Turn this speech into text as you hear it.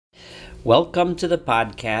Welcome to the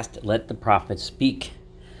podcast, Let the Prophet Speak.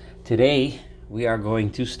 Today, we are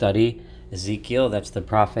going to study Ezekiel, that's the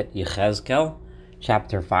prophet Yechezkel,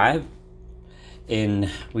 chapter 5.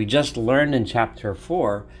 We just learned in chapter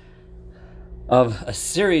 4 of a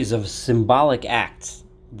series of symbolic acts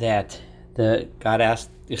that God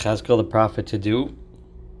asked Yechezkel, the prophet, to do.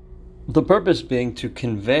 The purpose being to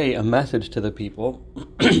convey a message to the people.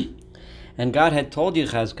 And God had told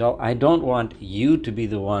Yechezkel, I don't want you to be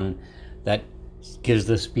the one that gives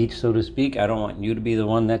the speech, so to speak. I don't want you to be the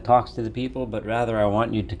one that talks to the people, but rather I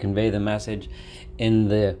want you to convey the message in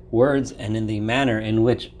the words and in the manner in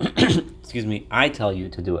which, I tell you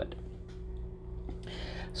to do it.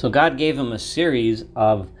 So God gave him a series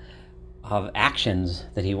of actions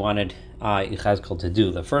that he wanted Yechezkel to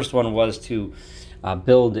do. The first one was to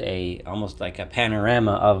build almost like a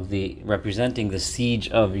panorama of representing the siege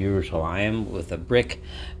of Yerushalayim with a brick,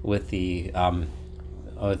 with the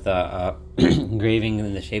engraving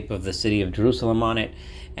in the shape of the city of Jerusalem on it,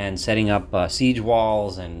 and setting up siege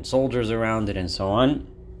walls and soldiers around it and so on,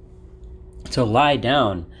 to lie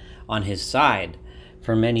down on his side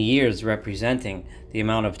for many years, representing the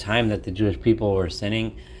amount of time that the Jewish people were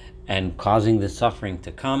sinning and causing the suffering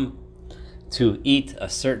to come, to eat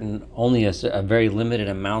only a very limited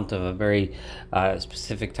amount of a very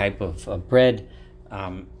specific type of bread,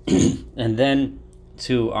 and then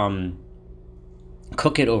to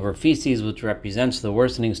cook it over feces, which represents the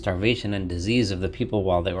worsening starvation and disease of the people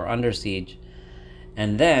while they were under siege.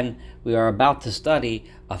 And then we are about to study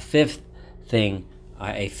a fifth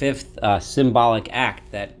symbolic act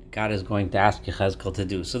that God is going to ask Yechezkel to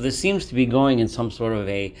do. So this seems to be going in some sort of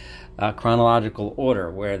a chronological order,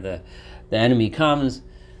 where the enemy comes.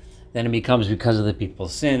 The enemy comes because of the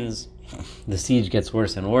people's sins. The siege gets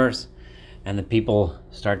worse and worse, and the people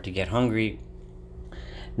start to get hungry.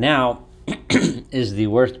 Now is the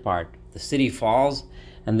worst part. The city falls,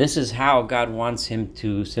 and this is how God wants him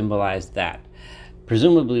to symbolize that.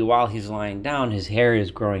 Presumably, while he's lying down, his hair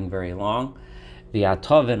is growing very long.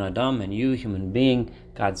 V'atov en adam, and you, human being,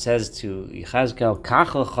 God says to Yechezkel,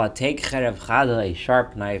 Kach lecha, take cherev chada, a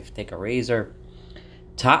sharp knife, take a razor.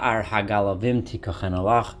 Ta'ar hagalavim tikachen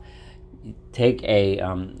alach, take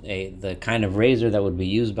the kind of razor that would be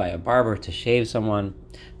used by a barber to shave someone.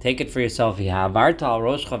 Take it for yourself,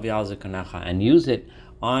 and use it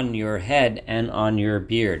on your head and on your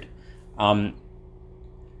beard. And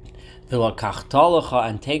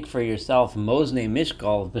take for yourself mozne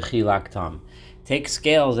mishkal v'chilaktam. Take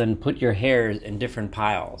scales and put your hairs in different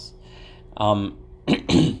piles. And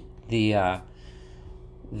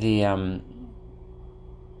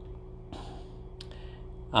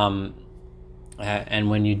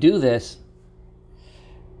when you do this,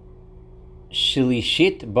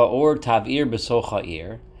 shilishit ba'or tav'ir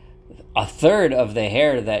b'socha'ir, a third of the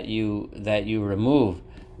hair that you remove,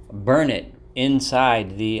 burn it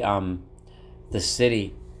inside the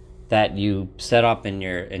city that you set up in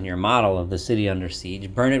your model of the city under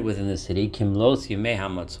siege. Burn it within the city. Kimlos yimei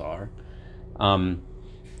hamatzar,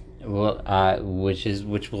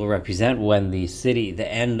 which will represent when the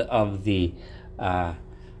end of the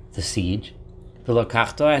siege.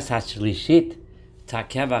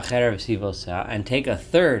 And take a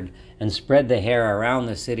third and spread the hair around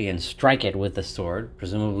the city and strike it with the sword,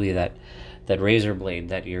 presumably that razor blade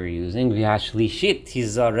that you're using. And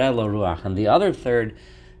the other third,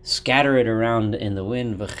 scatter it around in the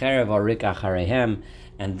wind,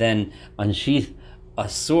 and then unsheath a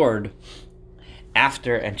sword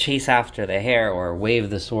after and chase after the hair, or wave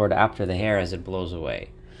the sword after the hair as it blows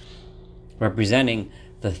away, representing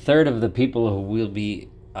the third of the people who will be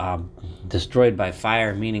destroyed by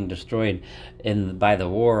fire, meaning destroyed by the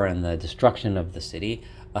war and the destruction of the city.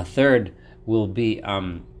 A third will be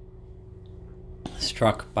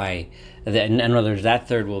struck by in other words, that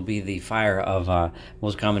third will be the fire of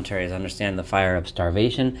most commentaries understand the fire of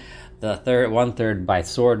starvation. One third by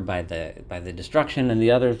sword, by the destruction, and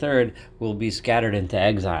the other third will be scattered into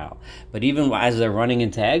exile. But even as they're running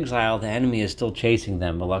into exile, the enemy is still chasing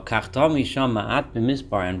them. And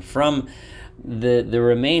from the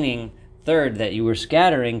remaining third that you were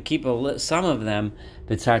scattering, keep some of them,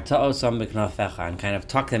 and kind of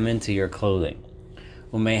tuck them into your clothing.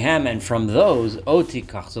 And from those,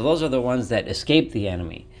 otikach, so those are the ones that escape the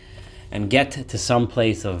enemy and get to some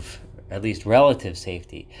place of at least relative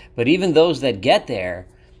safety. But even those that get there,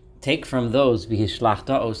 take from those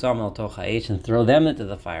and throw them into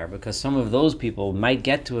the fire, because some of those people might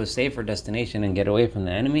get to a safer destination and get away from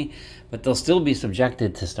the enemy, but they'll still be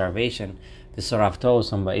subjected to starvation.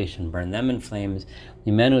 Burn them in flames.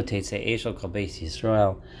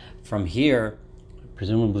 From here,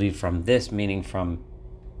 presumably from this, meaning from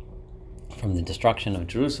from the destruction of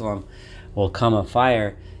Jerusalem will come a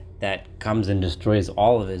fire that comes and destroys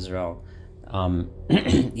all of Israel,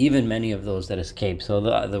 even many of those that escape.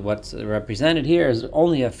 So what's represented here is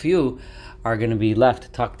only a few are going to be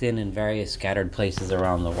left tucked in various scattered places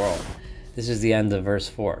around the world. This is the end of verse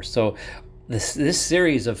 4. So this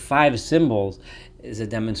series of 5 symbols is a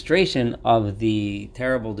demonstration of the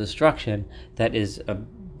terrible destruction that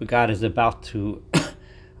God is about to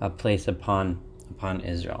place upon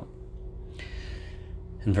Israel.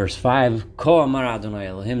 In verse 5, Ko Amar Adonai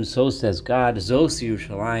Elohim, so says God, Zos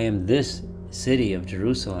Yerushalayim, this city of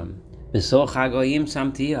Jerusalem. B'soch hagoyim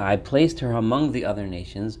samtiya, I placed her among the other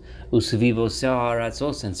nations. Usvivoseh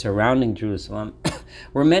haratzos, and surrounding Jerusalem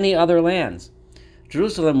were many other lands.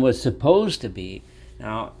 Jerusalem was supposed to be,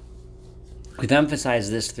 now we've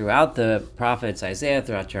emphasized this throughout the prophets, Isaiah,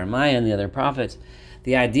 throughout Jeremiah and the other prophets.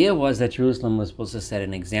 The idea was that Jerusalem was supposed to set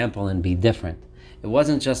an example and be different. It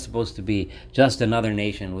wasn't just supposed to be just another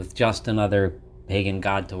nation with just another pagan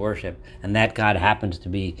god to worship, and that god happens to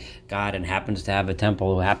be God and happens to have a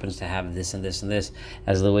temple who happens to have this and this and this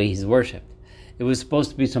as the way he's worshipped. It was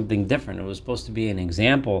supposed to be something different. It was supposed to be an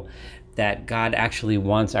example that God actually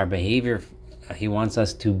wants our behavior. He wants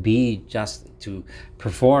us to be just, to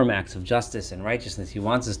perform acts of justice and righteousness. He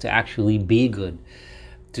wants us to actually be good,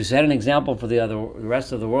 to set an example for the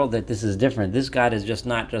rest of the world that this is different. This God is just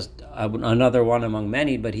not just another one among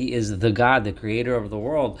many, but he is the God, the creator of the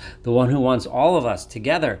world, the one who wants all of us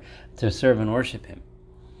together to serve and worship him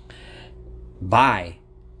by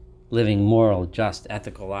living moral, just,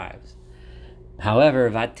 ethical lives. However,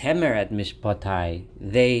 Vatemer et mishpatai,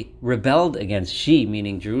 they rebelled against, she,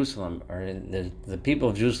 meaning Jerusalem, or the people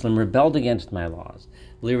of Jerusalem rebelled against my laws.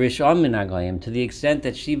 Lirishon min hagoyim, to the extent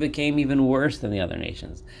that she became even worse than the other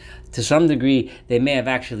nations. To some degree, they may have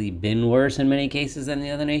actually been worse in many cases than the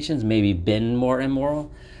other nations, maybe been more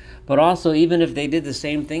immoral. But also, even if they did the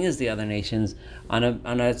same thing as the other nations on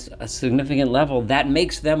a significant level, that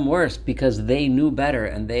makes them worse because they knew better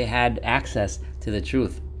and they had access to the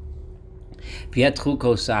truth. Pietru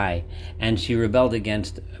kosai, and she rebelled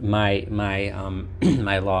against my my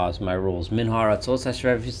laws, my rules. Min haratzos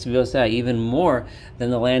asher v'sivoseh, even more than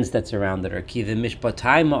the lands that surrounded her. Ki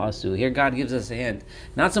v'mishpatai ma'asu. Here God gives us a hint,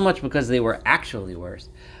 not so much because they were actually worse,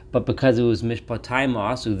 but because it was mishpatai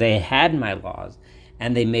ma'asu. They had my laws,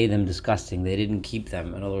 and they made them disgusting. They didn't keep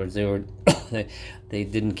them. In other words, they were they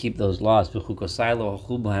didn't keep those laws. V'chu kosai lo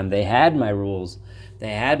hachu b'hem. They had my rules. They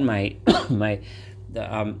had my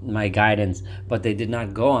my guidance, but they did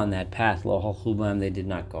not go on that path. Lo halchu b'hem, they did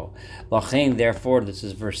not go. Lachein, therefore, this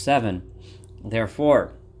is verse 7.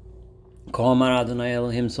 Therefore, Ko Amar Adonai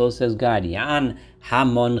Elohim, so says God, Yan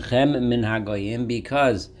hamonchem min hagoyim,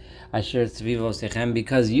 because asher tzvivosechem,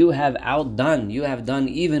 because you have done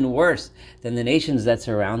even worse than the nations that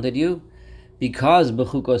surrounded you, because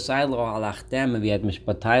b'chukosai lo halachtem v'yet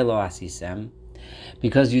mishpatai lo asisem,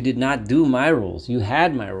 because you did not do my rules. You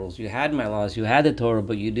had my rules, you had my laws, you had the Torah,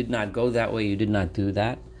 but you did not go that way, you did not do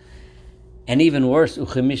that. And even worse, you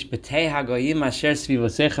did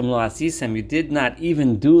not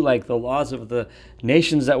even do like the laws of the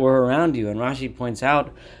nations that were around you. And Rashi points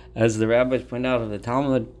out, as the rabbis point out of the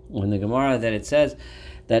Talmud or in the Gemara, that it says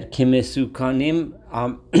that kimesukanim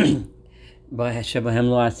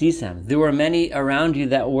there were many around you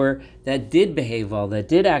that did behave well, that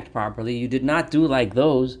did act properly. You did not do like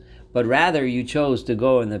those, but rather you chose to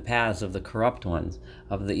go in the paths of the corrupt ones,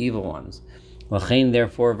 of the evil ones.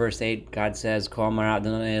 Therefore, verse 8, God says, Ko Amar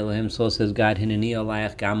Adonai Elohim, so says God, Hineni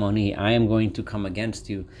alayach gamoni, I am going to come against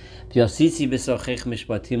you.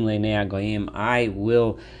 I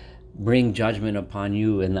will bring judgment upon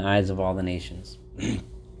you in the eyes of all the nations.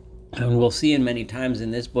 And we'll see in many times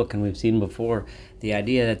in this book, and we've seen before, the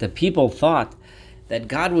idea that the people thought that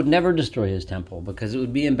God would never destroy his temple because it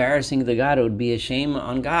would be embarrassing to God, it would be a shame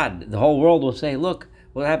on God. The whole world will say, look,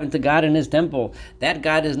 what happened to God in his temple? That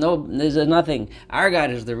God is nothing. Our God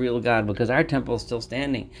is the real God because our temple is still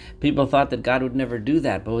standing. People thought that God would never do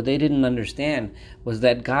that, but what they didn't understand was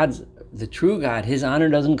that the true God, his honor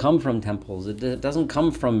doesn't come from temples. It doesn't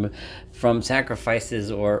come from sacrifices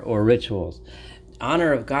or rituals.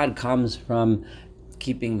 Honor of God comes from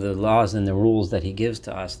keeping the laws and the rules that he gives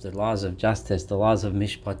to us, the laws of justice, the laws of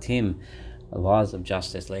mishpatim, the laws of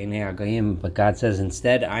justice. But God says,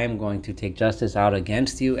 instead, I am going to take justice out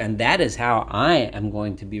against you, and that is how I am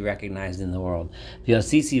going to be recognized in the world. I am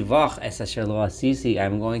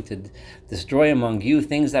going to destroy among you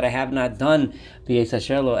things that I have not done. This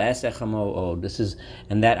is,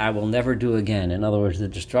 and that I will never do again. In other words, the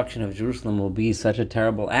destruction of Jerusalem will be such a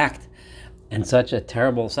terrible act and such a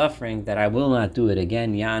terrible suffering that I will not do it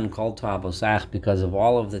again, Yan Kol To'avosach, because of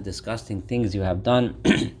all of the disgusting things you have done.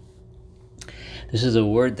 This is a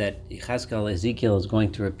word that Ezekiel is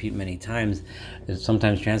going to repeat many times. It's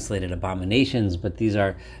sometimes translated abominations, but these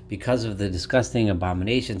are because of the disgusting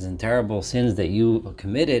abominations and terrible sins that you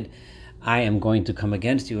committed. I am going to come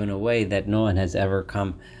against you in a way that no one has ever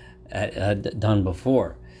done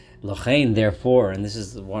before. Lochein, therefore, and this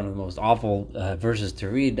is one of the most awful verses to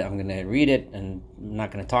read. I'm going to read it, and I'm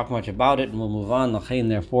not going to talk much about it, and we'll move on. Lochein,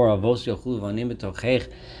 therefore, avos yochlu vanim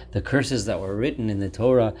b'tochech, the curses that were written in the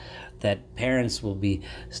Torah, that parents will be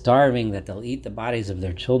starving, that they'll eat the bodies of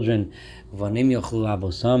their children. Vanim yochlu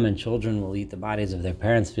abosam, and children will eat the bodies of their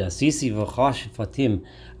parents. V'asisi v'chosh fatim,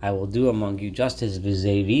 I will do among you justice.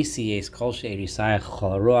 V'zevisi es kol she'erisayach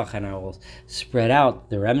chol haruach, and I will spread out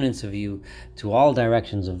the remnants of you to all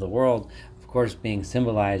directions of the world, of course being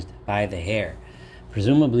symbolized by the hair.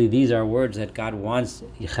 Presumably these are words that God wants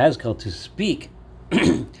Yechezkel to speak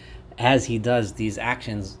as he does these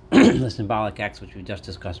actions, the symbolic acts which we just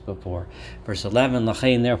discussed before. Verse 11,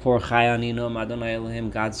 Lachein, therefore, Chai ani nom Adonai Elohim,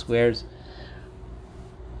 God swears,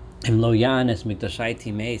 Im lo yanes mikdashai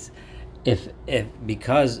timeis, if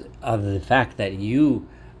because of the fact that you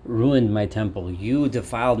ruined my temple, you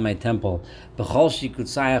defiled my temple, b'chol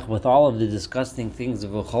shikutzayach, with all of the disgusting things of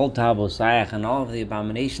b'chol ta'avosayach, and all of the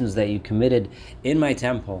abominations that you committed in my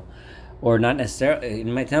temple, or not necessarily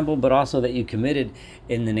in my temple, but also that you committed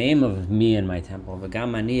in the name of me in my temple.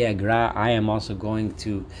 V'gam ani agra, I am also going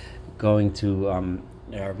to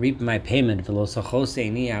reap my payment. V'lo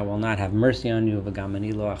sachoseini, I will not have mercy on you. V'gam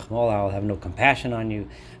ani lo achmol, I will have no compassion on you,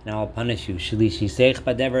 and I will punish you. Shlishiseich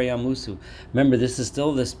badever yamusu. Remember, this is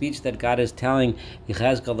still the speech that God is telling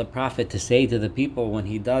Yechezkel the prophet to say to the people when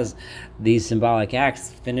he does these symbolic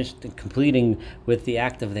acts, completing with the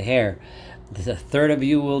act of the hair. A third of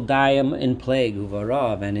you will die in plague,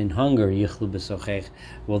 uvarav, and in hunger, yichlu b'sochech,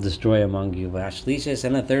 will destroy among you. V'ashlishis,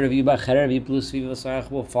 and a third of you, b'cherer v'iplu sviv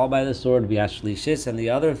v'sarach, will fall by the sword. V'ashlishis, and the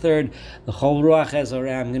other third, the chol ruach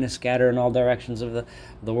ezoreh, I'm going to scatter in all directions of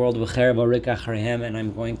the world. V'cherer v'rik acharehem, and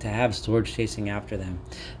I'm going to have swords chasing after them.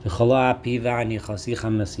 V'chola apiva ani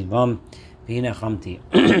chasicham nesivam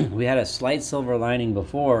v'hinachamti. We had a slight silver lining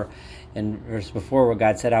before. In verse before, where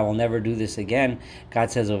God said, I will never do this again,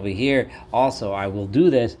 God says over here, also, I will do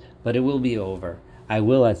this, but it will be over. I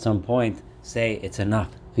will at some point say, it's enough.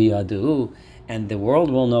 V'yadu'u, and the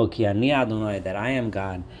world will know, Ki ani Adonai, that I am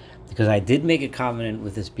God, because I did make a covenant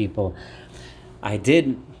with this people. I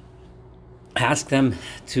did ask them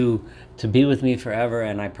to be with me forever,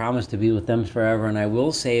 and I promise to be with them forever, and I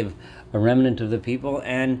will save a remnant of the people,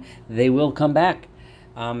 and they will come back.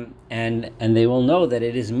 And they will know that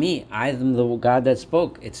it is me. I am the God that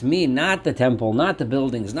spoke. It's me, not the temple, not the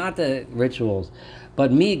buildings, not the rituals,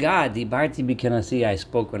 but me, God. Dibarti b'kenasi, I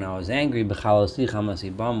spoke when I was angry. B'chalosi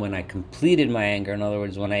chamasibam, when I completed my anger. In other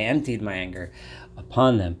words, when I emptied my anger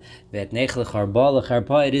upon them. It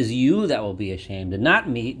is you that will be ashamed, and not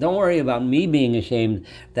me. Don't worry about me being ashamed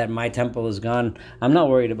that my temple is gone. I'm not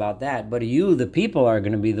worried about that. But you, the people, are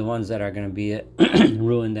going to be the ones that are going to be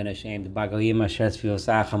ruined and ashamed.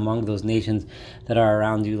 Among those nations that are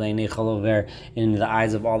around you, in the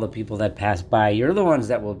eyes of all the people that pass by, you're the ones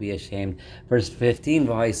that will be ashamed. Verse 15,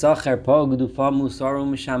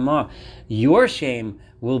 your shame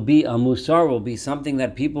will be a musar, will be something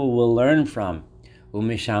that people will learn from.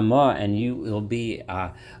 Umishama, and you will be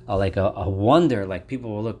like a wonder, like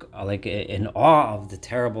people will look like in awe of the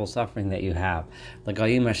terrible suffering that you have. Like to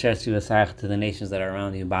the nations that are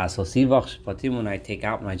around you. When I take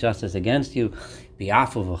out my justice against you, with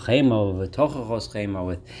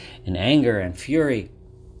in anger and fury.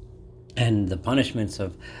 And the punishments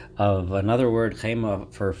of another word,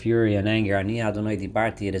 chema, for fury and anger. Ani Adonai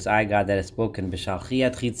dibarti, it is I, God, that has spoken.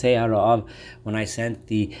 B'shalchiat chitzei harav, when I sent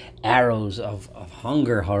the arrows of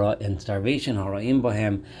hunger and starvation, haraim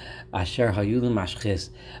bohem, asher hayulim mashchis,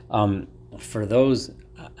 for those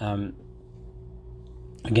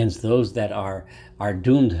against those that are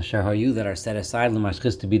doomed, asher hayu, that are set aside,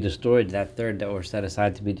 l'mashchis, to be destroyed. That third that were set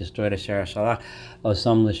aside to be destroyed, asher shalach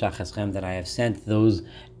osam l'shachaschem, that I have sent those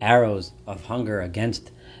arrows of hunger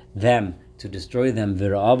against them to destroy them.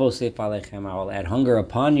 V'ra'avo seif aleichem, I will add hunger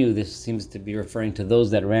upon you. This seems to be referring to those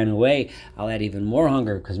that ran away. I'll add even more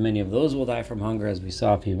hunger, because many of those will die from hunger, as we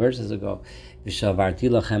saw a few verses ago. V'shavarti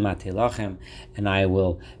lachem atelachem, and I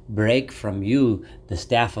will break from you the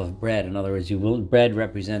staff of bread. In other words, bread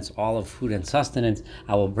represents all of food and sustenance.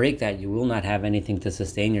 I will break that. You will not have anything to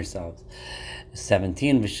sustain yourselves.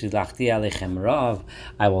 17, V'shilachti alechem ra'av,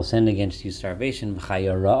 I will send against you starvation,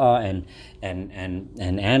 v'chaya ra'ah,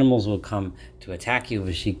 and animals will come to attack you,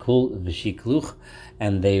 v'shikluch,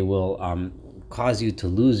 and they will cause you to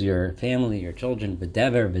lose your family, your children,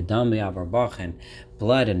 v'dever, v'dam v'yavarbach, and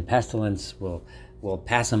blood and pestilence will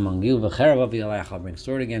pass among you. I'll bring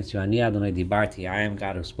sword against you. Ani Adonai dibarti, I am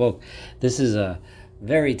God who spoke. This is a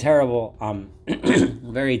very terrible,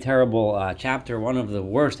 very terrible chapter. One of the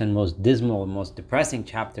worst and most dismal, most depressing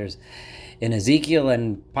chapters in Ezekiel,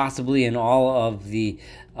 and possibly in all of the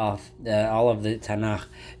Tanakh.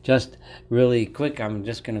 Just really quick, I'm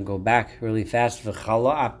just going to go back really fast.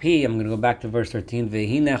 V'chala api, I'm going to go back to verse 13.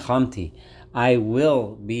 V'hine chamti, I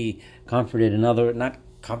will be comforted. Not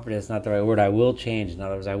comforted is not the right word. I will change. In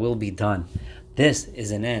other words, I will be done. This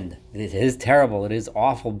is an end. It is terrible. It is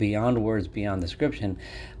awful beyond words, beyond description.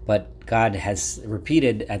 But God has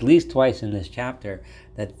repeated at least twice in this chapter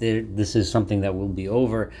that this is something that will be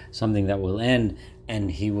over, something that will end, and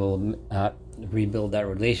He will rebuild that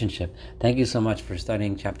relationship. Thank you so much for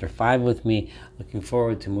studying chapter 5 with me. Looking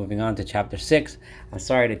forward to moving on to chapter 6. I'm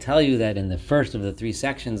sorry to tell you that in the first of the 3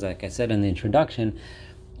 sections, like I said in the introduction,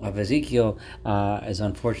 of Ezekiel is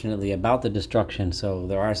unfortunately about the destruction, so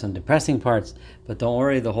there are some depressing parts, but don't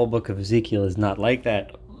worry, the whole book of Ezekiel is not like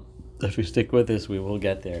that. If we stick with this, we will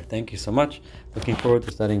get there. Thank you so much. Looking forward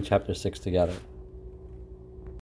to studying chapter 6 together.